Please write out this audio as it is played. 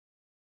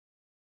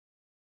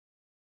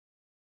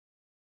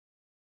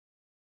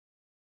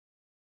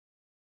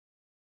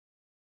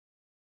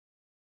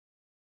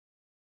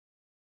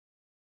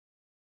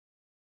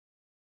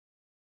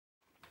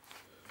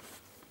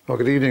Well,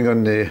 good evening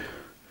on the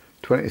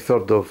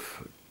 23rd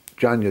of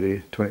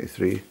January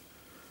 23.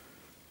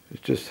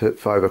 It's just hit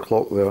 5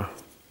 o'clock there,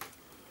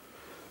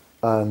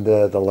 and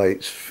the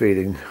light's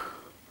fading.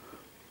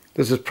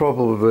 This is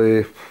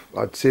probably,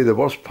 I'd say, the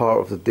worst part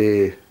of the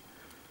day,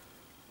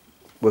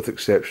 with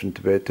exception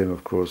to bedtime,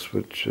 of course,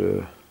 but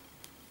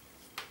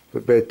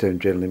bedtime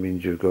generally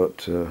means you've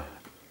got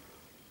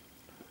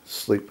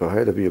sleep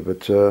ahead of you,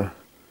 but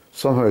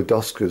somehow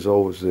dusk is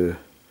always a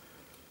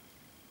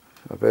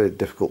very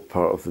difficult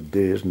part of the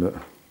day, isn't it?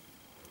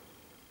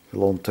 A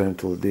long time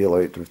till the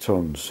daylight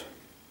returns,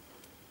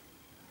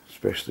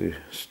 especially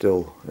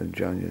still in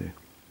January.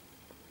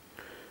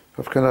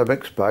 I've kind of a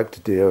mixed bag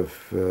today.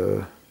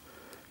 I've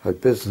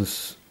had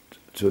business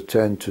to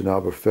attend to in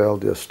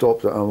Aberfeldy. I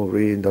stopped at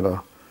Amalree and done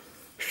a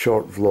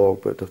short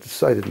vlog, but I've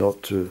decided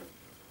not to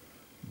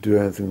do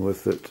anything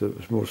with it. It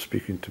was more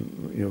speaking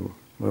to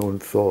my own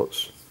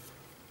thoughts.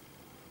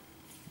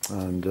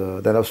 And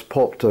then I was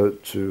popped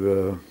out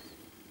to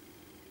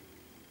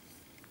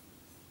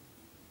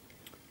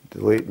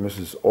the late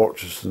Mrs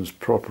Orchardson's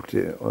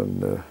property on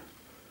the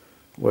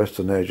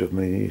western edge of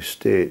my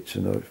estate,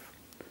 and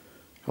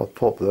I'll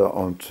pop that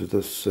onto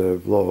this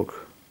vlog.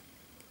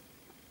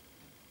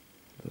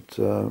 But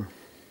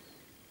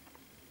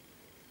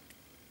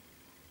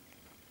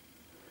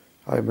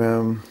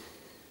I'm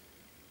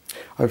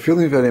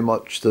feeling very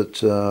much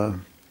that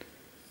I'm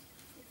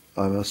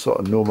in a sort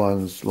of no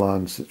man's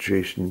land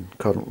situation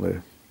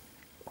currently.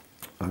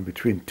 I'm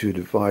between two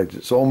divides.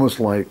 It's almost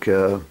like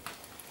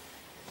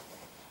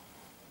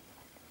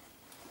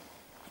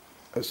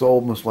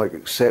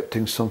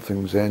accepting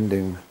something's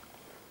ending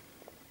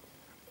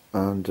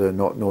and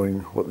not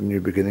knowing what the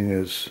new beginning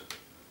is,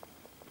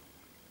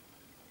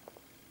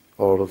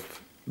 or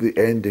if the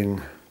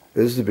ending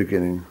is the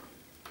beginning.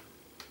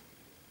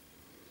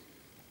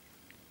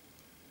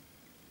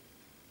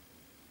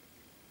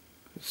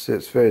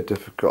 It's very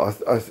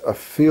difficult. I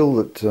feel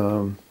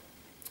that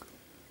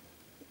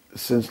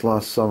since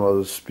last summer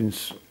there's been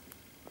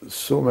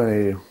so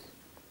many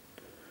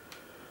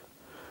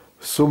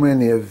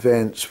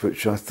events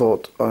which I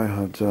thought I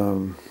had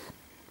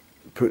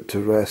put to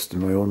rest in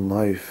my own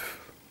life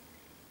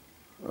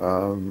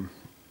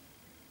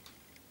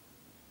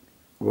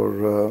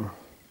were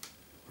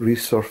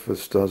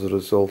resurfaced as a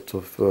result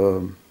of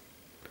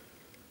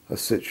a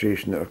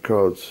situation that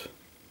occurred.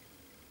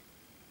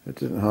 It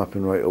didn't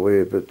happen right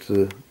away, but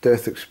the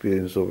death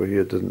experience over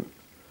here didn't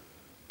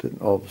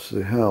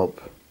obviously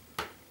help.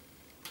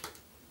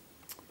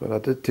 But I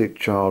did take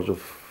charge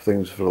of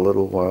things for a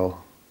little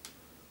while.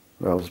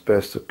 Well, as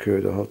best I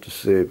could, I have to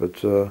say,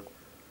 but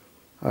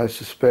I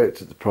suspect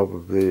that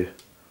probably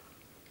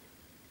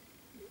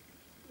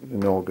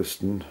in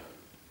August and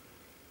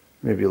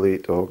maybe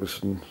late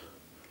August and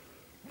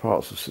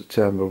parts of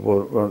September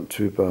weren't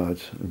too bad,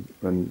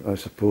 and I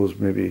suppose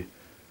maybe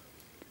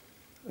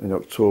in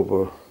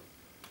October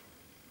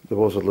there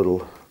was a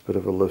little bit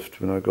of a lift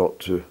when I got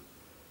to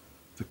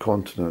the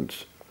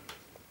continent.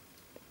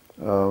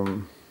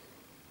 The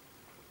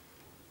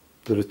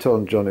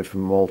return journey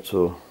from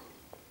Malta,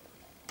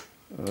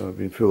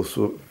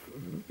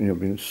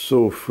 been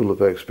so full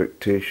of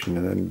expectation,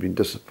 and then been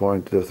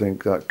disappointed. I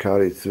think that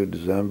carried through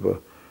December,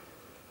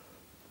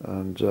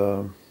 and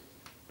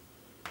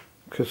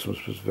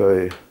Christmas was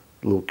very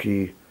low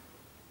key.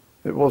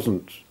 It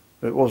wasn't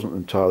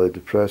entirely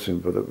depressing,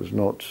 but it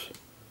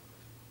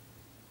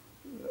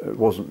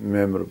wasn't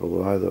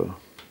memorable either.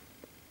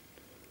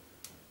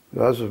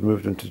 But as we've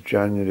moved into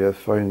January, I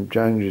find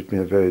January's been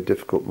a very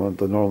difficult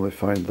month. I normally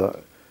find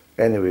that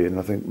anyway, and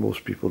I think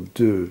most people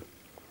do.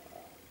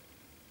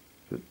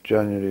 But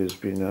January has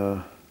been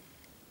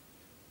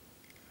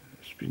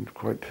it's been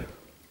quite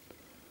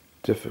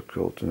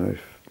difficult, and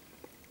I've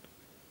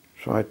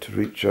tried to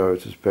reach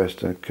out as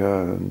best I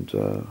can, and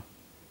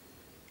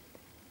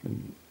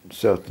in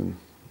certain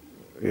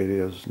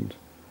areas, and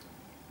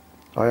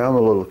I am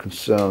a little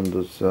concerned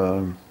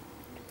that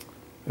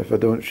if I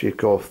don't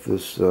shake off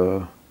this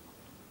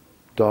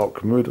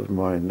dark mood of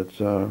mine, that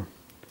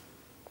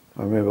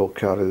I may well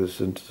carry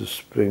this into the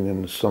spring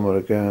and the summer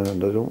again,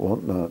 and I don't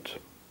want that.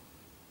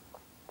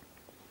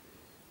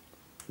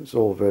 It's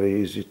all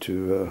very easy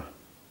to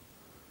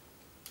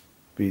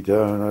be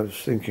down. I was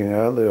thinking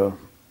earlier,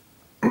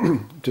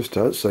 just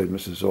outside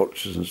Mrs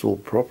Orchardson's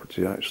old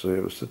property actually,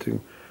 I was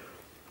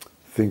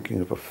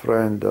thinking of a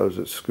friend I was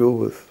at school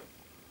with.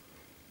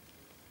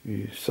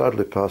 He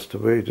sadly passed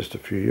away just a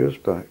few years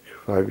back,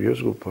 5 years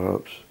ago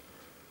perhaps,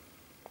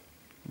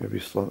 maybe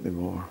slightly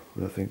more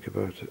when I think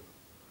about it.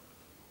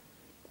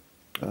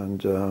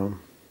 And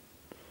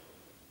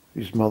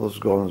his mother's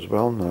gone as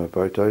well now.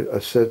 But I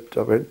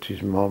went to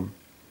his mum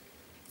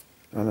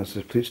and I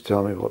said, please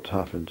tell me what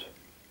happened.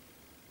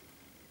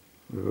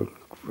 We were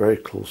very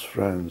close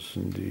friends,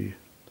 and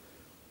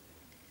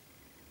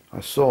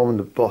I saw him on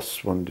the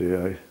bus one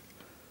day.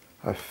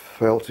 I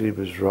felt he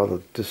was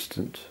rather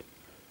distant,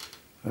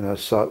 and I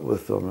sat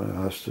with him and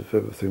I asked if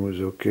everything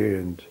was okay,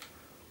 and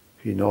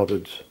he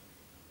nodded,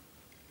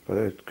 but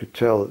I could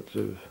tell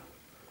that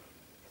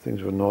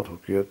things were not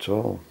okay at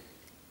all.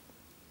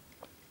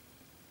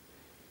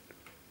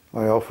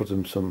 I offered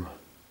him some,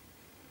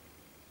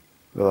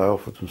 well, I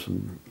offered him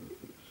some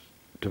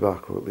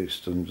tobacco at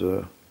least,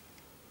 and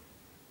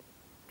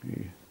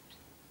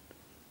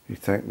he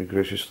thanked me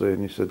graciously,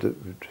 and he said it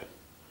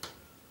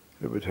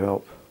would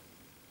help.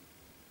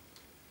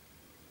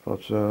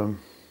 But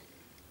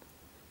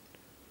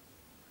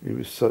he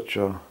was such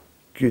a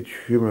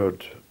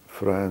good-humoured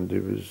friend. He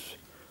was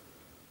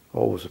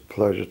always a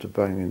pleasure to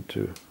bang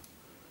into.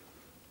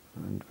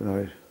 And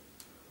when I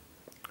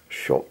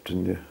shopped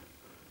in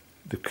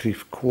the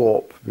Crieff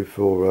co-op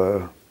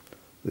before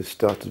they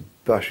started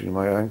bashing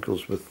my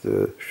ankles with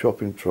the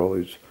shopping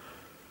trolleys,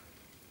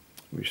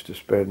 we used to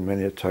spend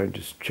many a time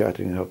just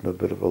chatting and having a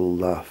bit of a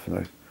laugh,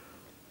 and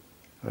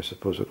I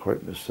suppose I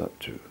quite miss that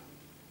too.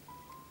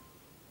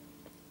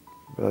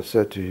 But I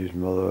said to his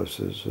mother, I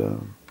says,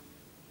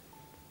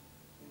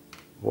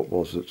 what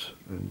was it?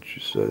 And she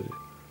said,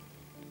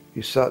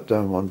 he sat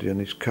down one day on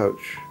his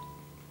couch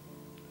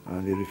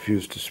and he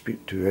refused to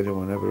speak to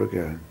anyone ever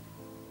again.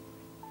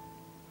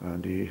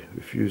 And he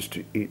refused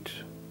to eat.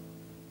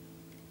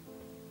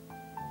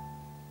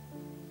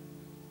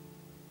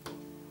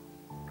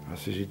 I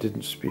says, he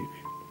didn't speak.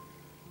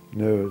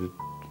 No,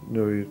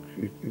 they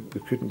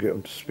couldn't get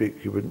him to speak,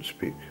 he wouldn't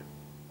speak.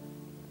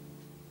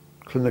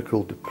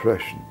 Clinical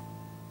depression.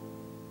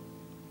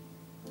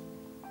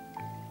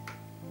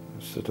 I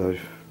said, I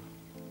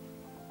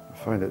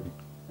find it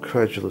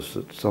incredulous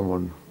that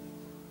someone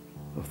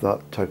of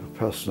that type of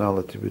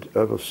personality would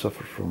ever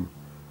suffer from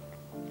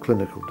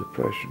clinical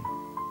depression.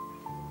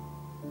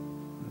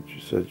 And she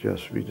said,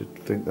 yes, we did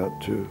think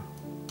that too.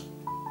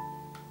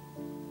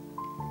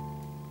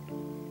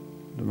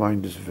 The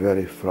mind is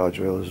very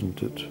fragile,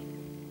 isn't it?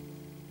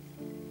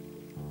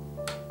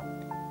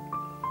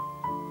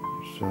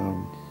 It's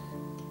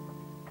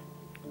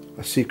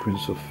a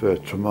sequence of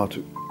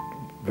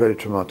very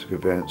traumatic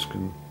events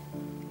can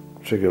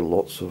trigger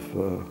lots of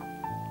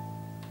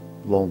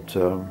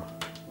long-term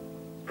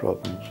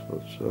problems,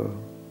 but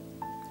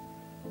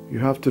you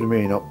have to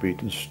remain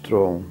upbeat and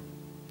strong.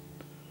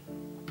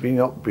 Being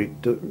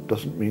upbeat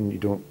doesn't mean you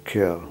don't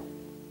care.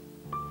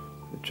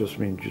 It just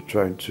means you're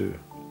trying to,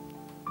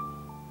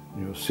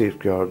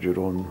 safeguard your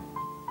own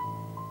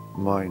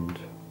mind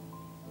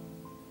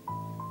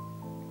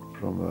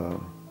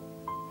from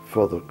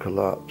further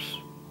collapse.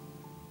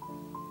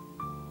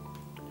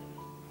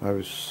 I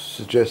was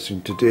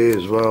suggesting today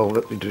as well,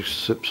 let me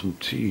just sip some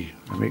tea.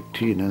 I make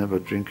tea and I never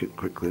drink it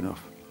quickly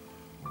enough.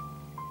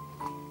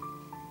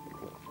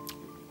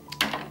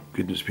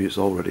 Goodness me, it's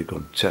already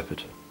gone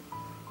tepid.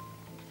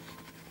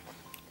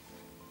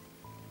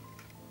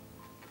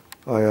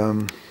 I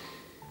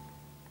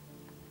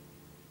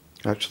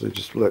actually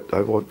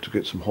I want to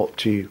get some hot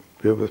tea.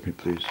 Bear with me,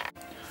 please.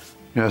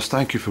 Yes,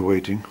 thank you for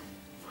waiting.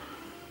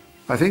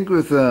 I think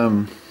with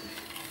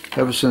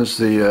ever since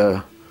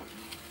the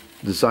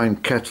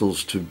designed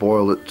kettles to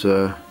boil at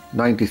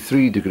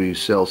 93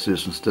 degrees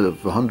Celsius instead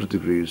of 100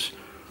 degrees,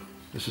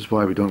 this is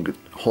why we don't get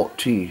hot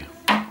tea.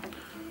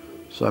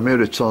 So I may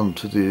return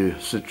to the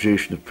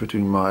situation of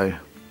putting my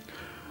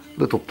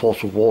little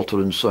pot of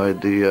water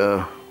inside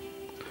the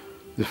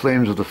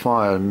flames of the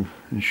fire and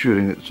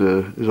ensuring it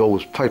is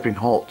always piping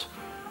hot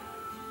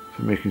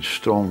for making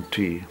strong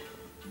tea.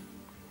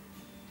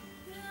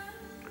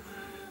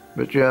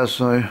 But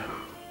yes, I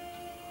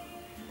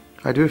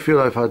do feel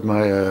I've had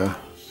my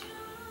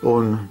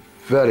own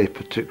very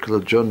particular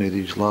journey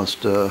these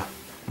last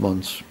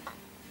months,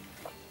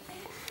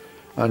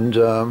 and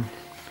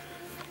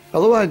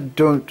although I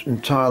don't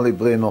entirely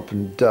blame Up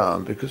and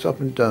Down, because Up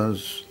and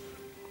Down's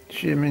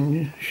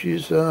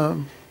she's got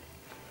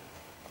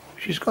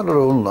her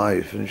own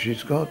life, and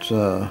she's got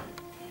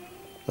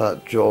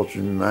that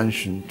Georgian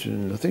mansion,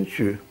 and I think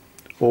she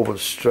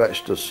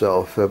overstretched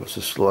herself ever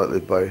so slightly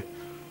by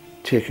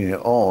taking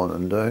it on,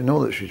 and I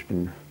know that she's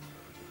been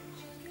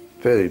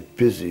very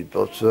busy,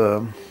 but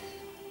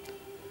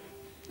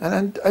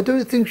and I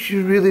don't think she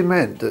really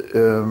meant that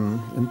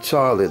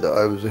entirely that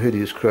I was a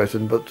hideous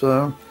cretin, but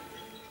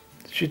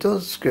she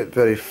does get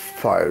very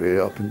fiery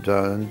Up and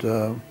Down,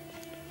 and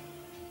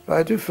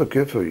I do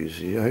forgive her, you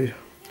see.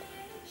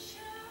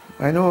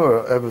 I know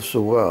her ever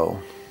so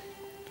well,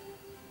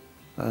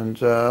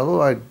 and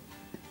although I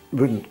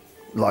wouldn't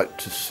like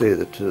to say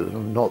that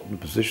I'm not in a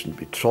position to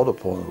be trod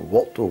upon or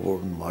walked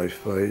over in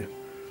life, I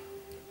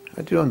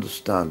do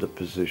understand her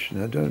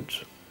position. I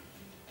don't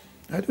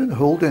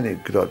hold any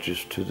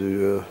grudges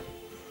to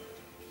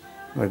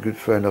my good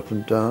friend Up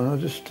and Down. I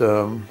just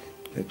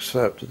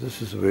accept that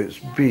this is the way it's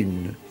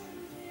been,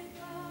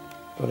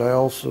 but I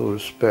also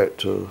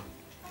respect her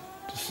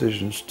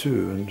decisions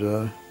too,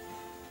 and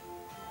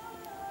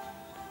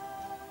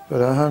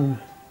but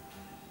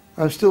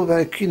I'm still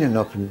very keen in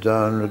Up and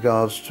Down in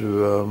regards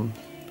to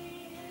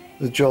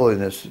the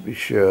jolliness that we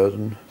shared,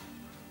 and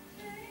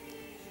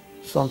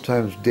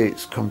sometimes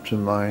dates come to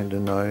mind,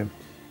 and I'm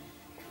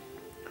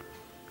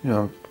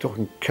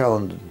talking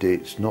calendar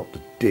dates, not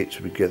the dates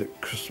we get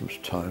at Christmas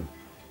time.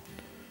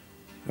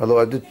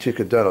 Although I did take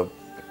her down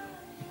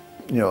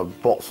a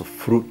box of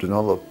fruit and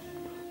other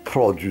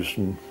produce,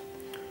 and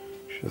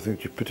I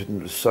think she put it in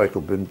the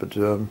recycle bin, but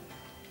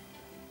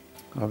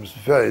I was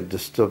very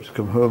disturbed to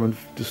come home and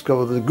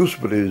discover the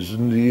gooseberries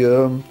and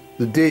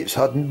the dates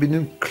hadn't been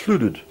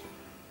included.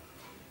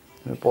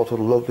 I bought her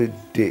lovely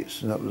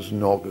dates, and that was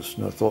in August,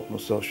 and I thought to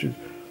myself, she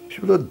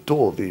would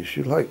adore these.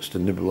 She likes to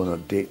nibble on a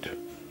date.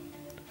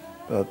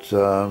 But,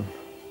 of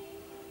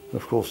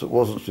course, it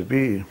wasn't to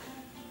be.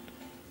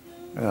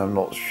 And I'm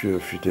not sure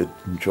if she did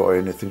enjoy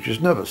anything. She's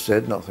never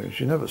said nothing.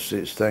 She never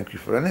says thank you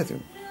for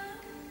anything.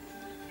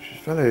 She's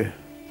very...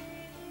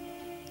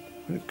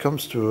 When it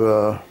comes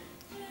to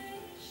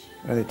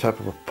any type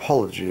of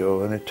apology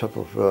or any type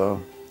of,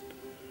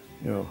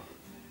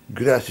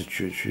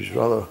 gratitude, she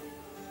rather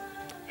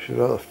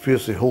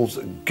fiercely holds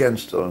it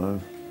against her,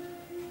 and,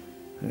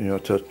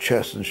 to her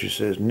chest, and she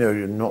says, "No,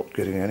 you're not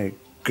getting any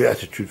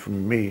gratitude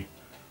from me.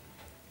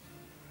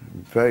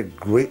 I'm very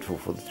grateful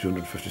for the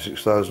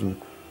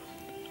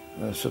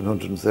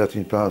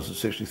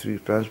 £256,713.63,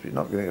 but you're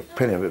not getting a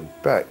penny of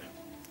it back."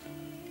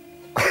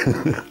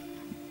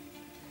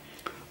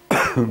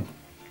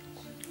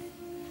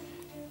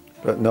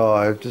 But no,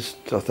 I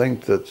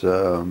think that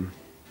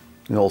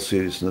in all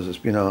seriousness, it's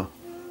been a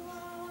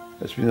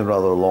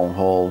rather long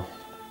haul,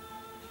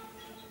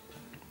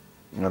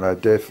 and I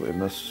definitely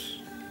miss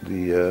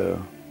the.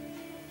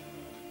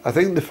 I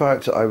think the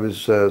fact that I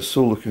was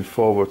so looking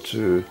forward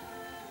to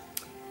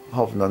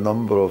having a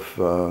number of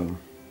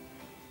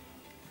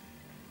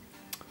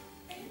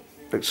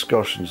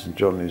excursions and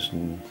journeys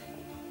and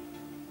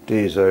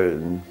days out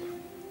and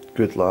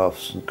good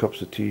laughs and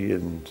cups of tea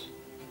and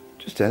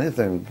just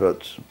anything,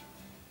 but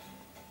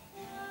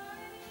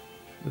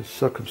the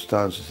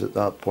circumstances at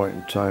that point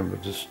in time were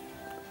just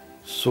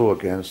so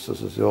against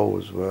us, as they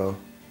always were.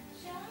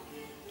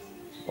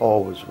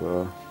 Always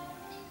were.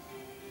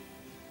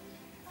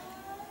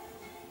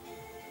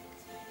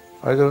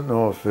 I don't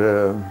know if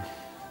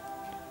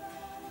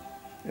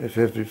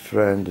every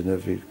friend and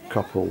every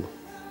couple,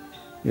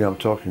 I'm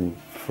talking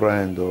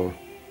friend or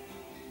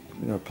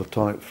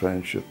platonic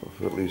friendship, or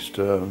at least,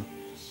 or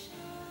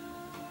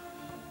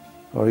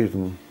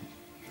even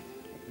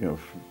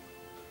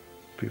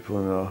people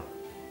in a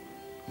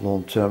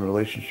long-term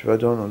relationship. I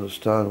don't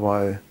understand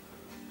why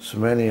so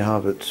many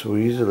have it so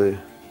easily.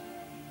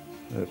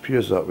 It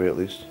appears that way, at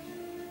least.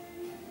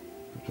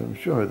 But I'm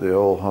sure they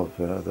all have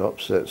the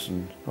upsets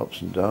and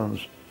ups and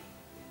downs,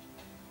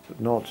 but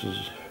not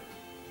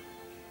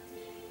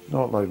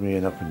like me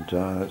and up and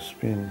down. It's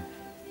been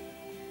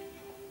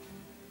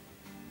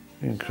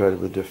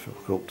incredibly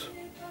difficult.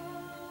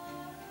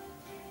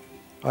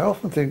 I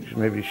often think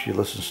maybe she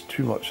listens to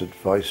too much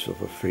advice of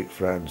her fake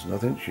friends, and I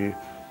think she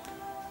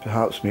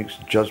perhaps makes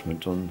a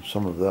judgment on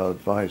some of their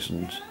advice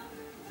and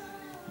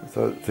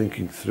without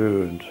thinking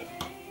through. And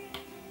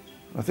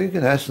I think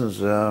in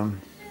essence,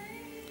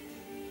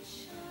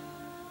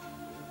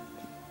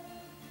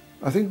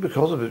 I think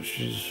because of it,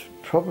 she's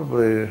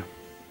probably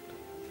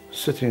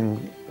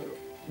sitting,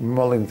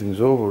 mulling things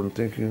over and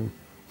thinking,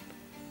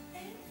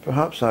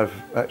 perhaps I've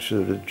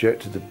actually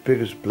rejected the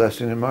biggest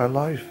blessing in my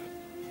life.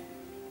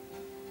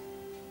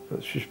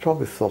 But she's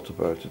probably thought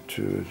about it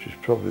too. She's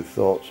probably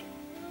thought,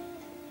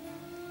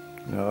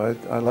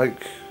 I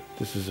like,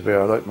 this is the way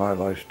I like my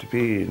life to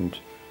be, and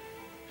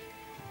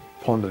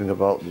pondering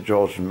about the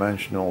Georgian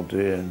mansion all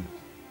day and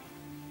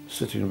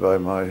sitting by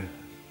my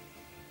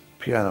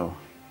piano.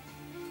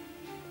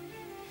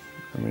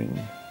 I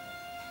mean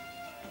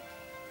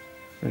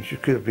she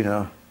could have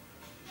been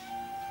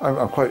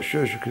I'm quite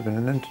sure she could have been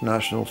an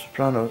international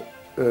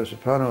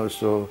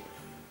sopranoist, or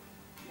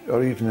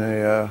even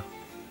a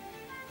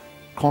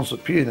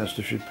concert pianist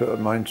if she'd put her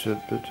mind to it.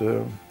 But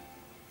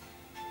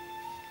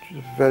she's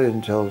a very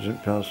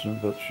intelligent person,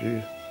 but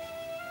she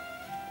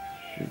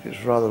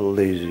gets rather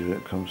lazy when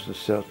it comes to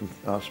certain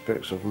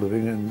aspects of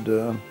living,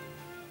 and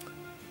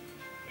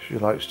she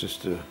likes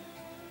just to,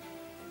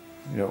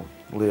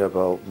 lay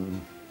about.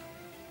 And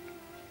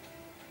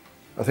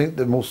I think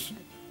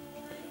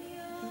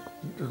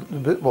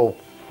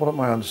what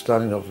my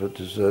understanding of it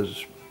is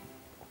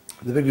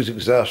the biggest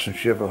exertion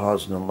she ever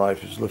has in her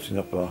life is lifting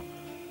up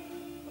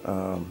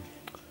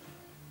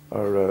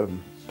her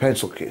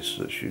pencil case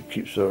that she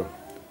keeps her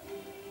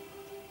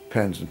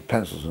pens and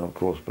pencils in, of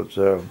course, but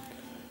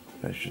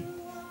she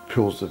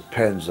pulls the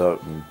pens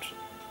out and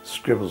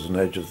scribbles on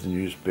the edge of the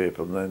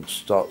newspaper and then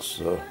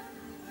starts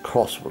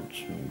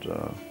crosswords, and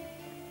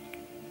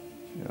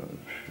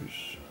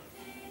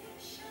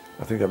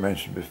I think I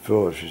mentioned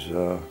before, she's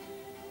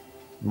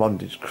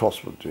Monday's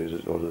crossword days,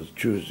 or there's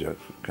Tuesday, I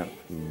can't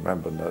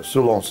remember now.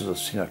 So long since I've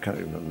seen her, I can't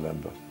even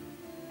remember.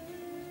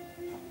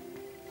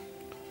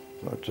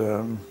 But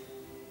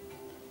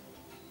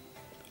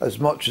as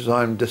much as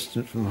I'm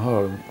distant from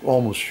her, I'm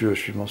almost sure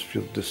she must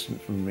feel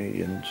distant from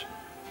me, and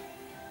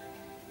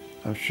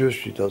I'm sure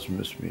she does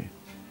miss me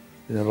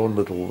in her own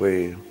little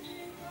way.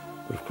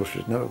 But of course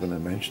she's never going to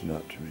mention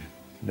that to me,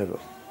 never.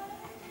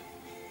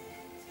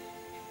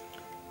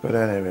 But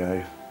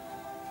anyway,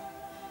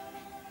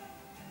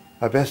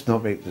 I best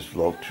not make this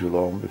vlog too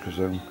long, because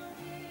I'm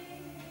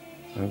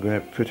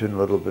going to put in a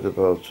little bit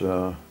about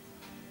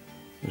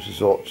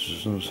Mrs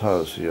Orchardson's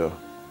house here.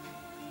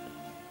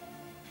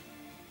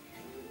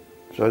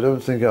 So I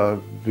don't think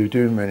I'll be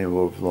doing many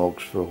more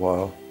vlogs for a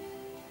while.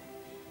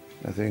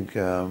 I think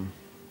I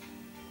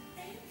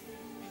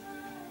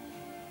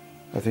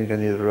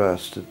need a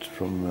rest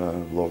from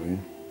vlogging.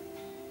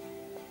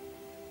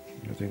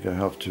 I think I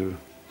have to,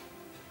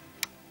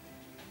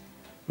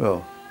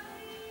 well,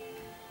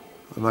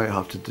 I might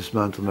have to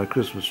dismantle my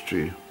Christmas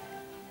tree.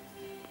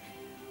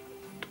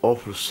 It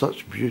offers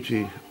such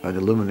beauty and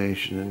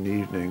illumination in the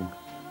evening.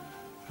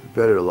 I'm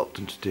very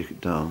reluctant to take it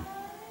down.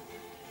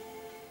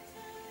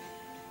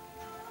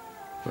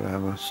 But I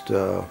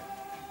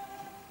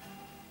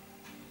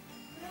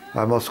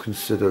must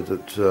consider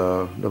that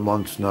the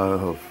months now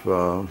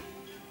have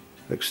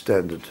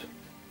extended.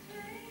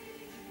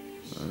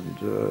 And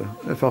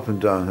if Up and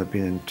Down had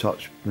been in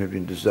touch maybe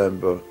in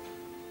December,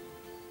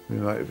 we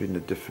might have been in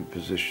a different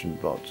position,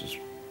 but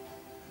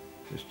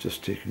it's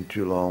just taking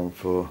too long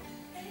for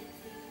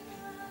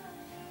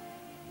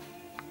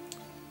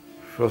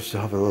us to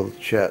have a little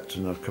chat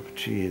and a cup of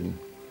tea and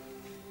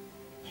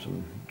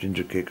some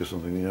ginger cake or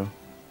something, you know.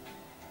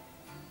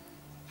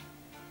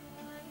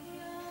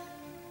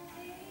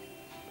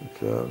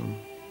 But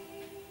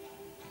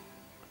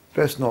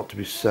best not to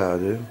be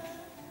sad, eh?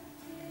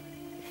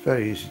 It's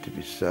very easy to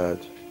be sad.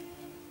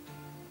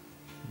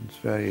 It's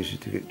very easy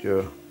to get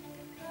your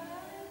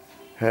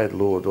head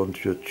lowered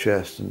onto your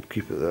chest and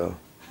keep it there.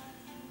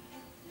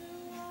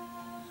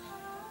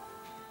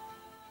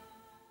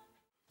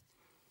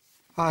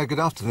 Hi, good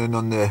afternoon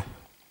on the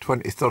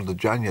 23rd of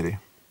January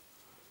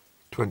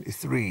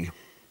 23.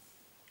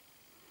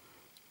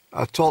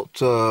 I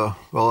talked, a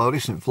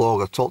recent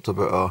vlog I talked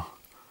about a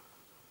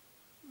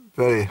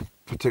very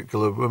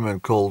particular woman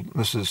called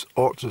Mrs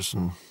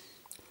Orchardson,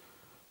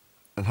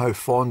 and how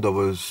fond I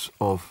was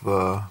of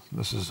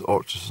Mrs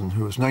Orchardson,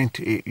 who was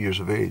 98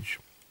 years of age.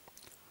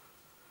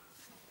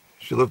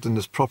 She lived in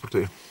this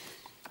property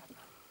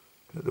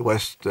at the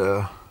West,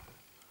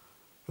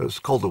 it's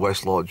called the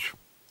West Lodge,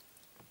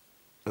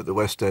 at the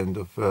west end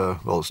of,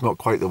 well, it's not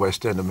quite the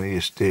west end of Monzie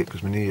Estate,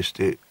 because Monzie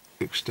Estate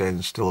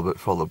extends still a bit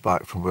further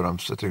back from where I'm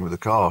sitting with the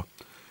car.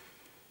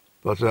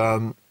 But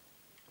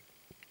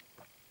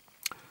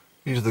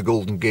these are the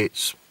Golden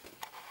Gates.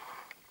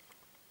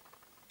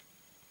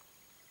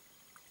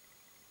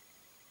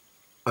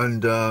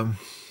 And in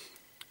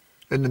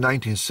the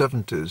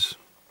 1970s,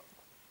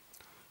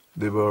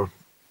 they were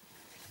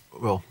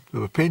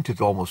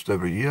painted almost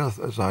every year,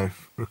 as I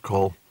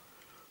recall.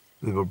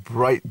 They were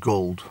bright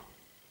gold.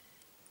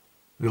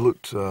 They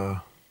looked like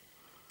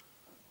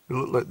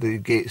the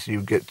gates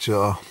you get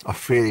to a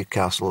fairy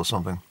castle or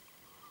something.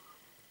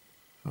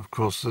 Of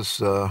course, this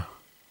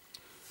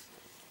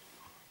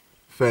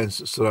fence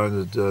that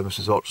surrounded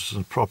Mrs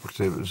Orchardson's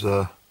property was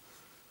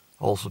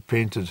also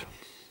painted.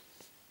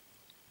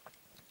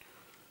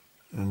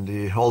 And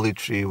the holly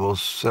tree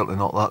was certainly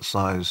not that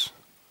size.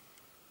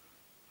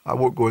 I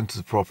won't go into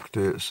the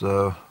property. It's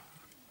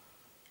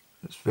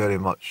very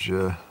much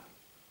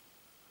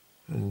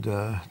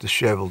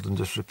dishevelled and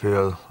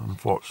disrepair,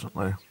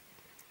 unfortunately.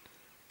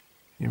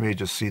 You may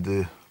just see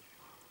the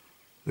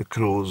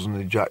crows and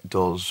the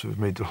jackdaws who've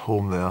made their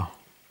home there.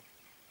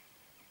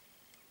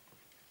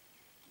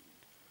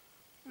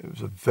 It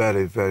was a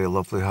very, very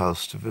lovely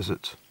house to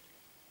visit.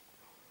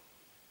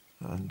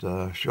 And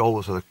she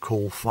always had a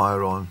coal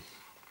fire on.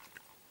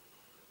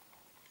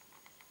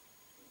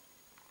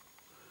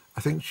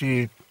 I think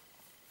she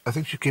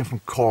came from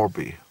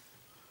Corby.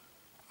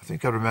 I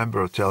think I remember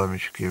her telling me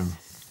she came from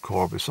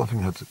Corby.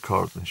 Something had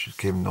occurred and she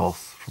came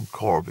north from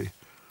Corby.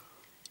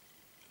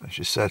 And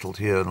she settled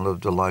here and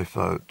lived her life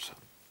out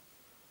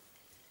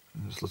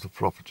in this little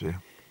property. Of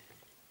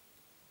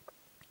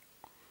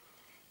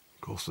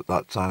course, at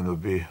that time there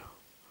would be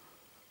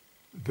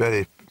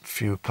very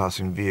few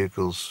passing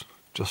vehicles,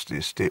 just the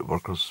estate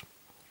workers.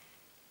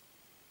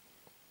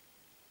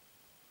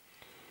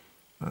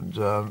 And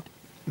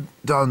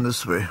down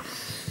this way,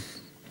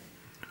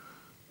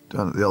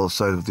 down at the other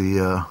side of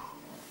the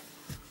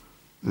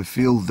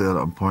field there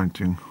that I'm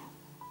pointing,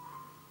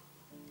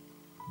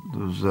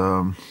 there's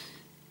the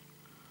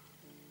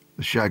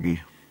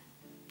Shaggy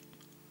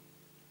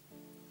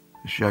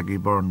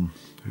burn,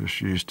 who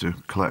she used to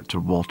collect her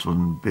water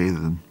and bathe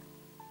in,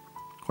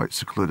 quite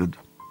secluded.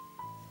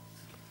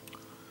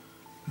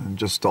 And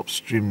just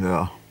upstream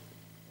there,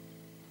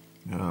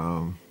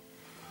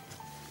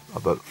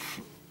 about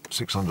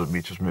 600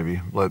 metres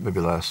maybe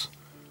less,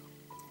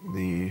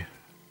 the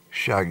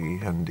Shaggy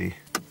and the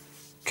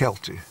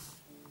Kelty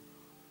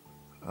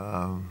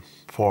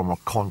form a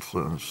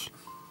confluence.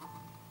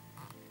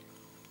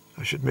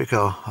 I should make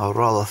a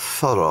rather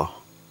thorough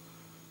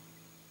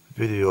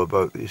video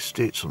about the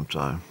estate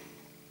sometime.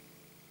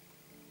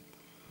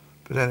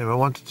 But anyway, I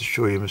wanted to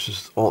show you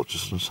Mrs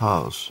Orchardson's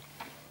house.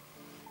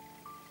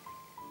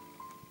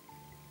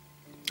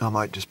 I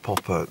might just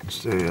pop out and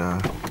say,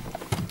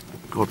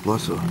 God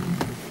bless her.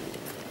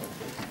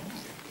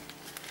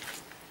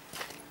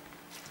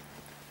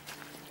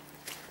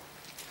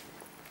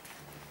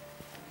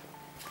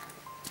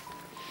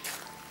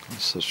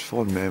 Let's such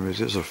fond memories.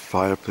 There's our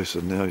fireplace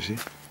in there, you see.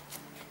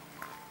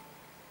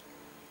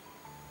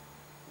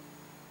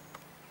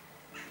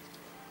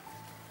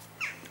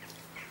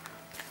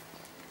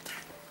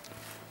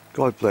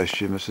 God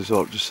bless you, Mrs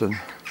Orchardson.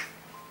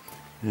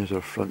 Here's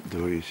our front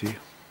door, you see.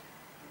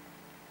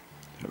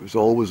 It was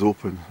always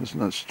open. Isn't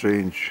that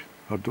strange?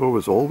 Her door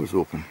was always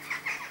open.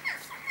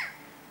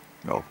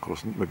 Well, of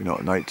course, maybe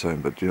not at night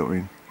time, but do you know what I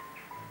mean?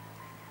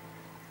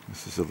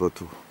 This is a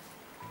little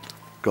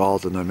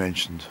garden I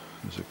mentioned.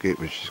 There's a gate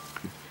which is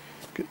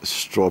get the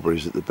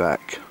strawberries at the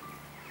back.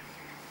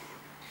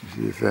 You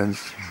see the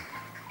fence?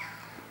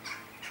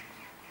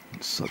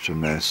 It's such a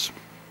mess.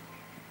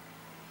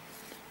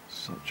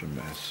 Such a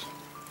mess.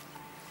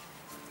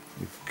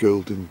 The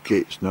golden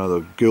gates now,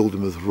 they're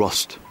golden with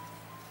rust.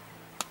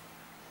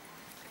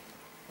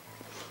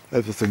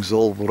 Everything's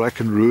all wreck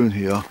and ruin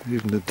here.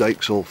 Even the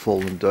dike's all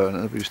fallen down.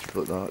 I never used to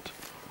put that.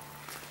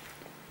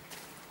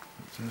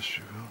 There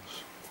she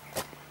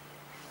goes.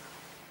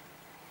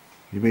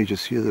 You may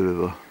just hear the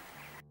river.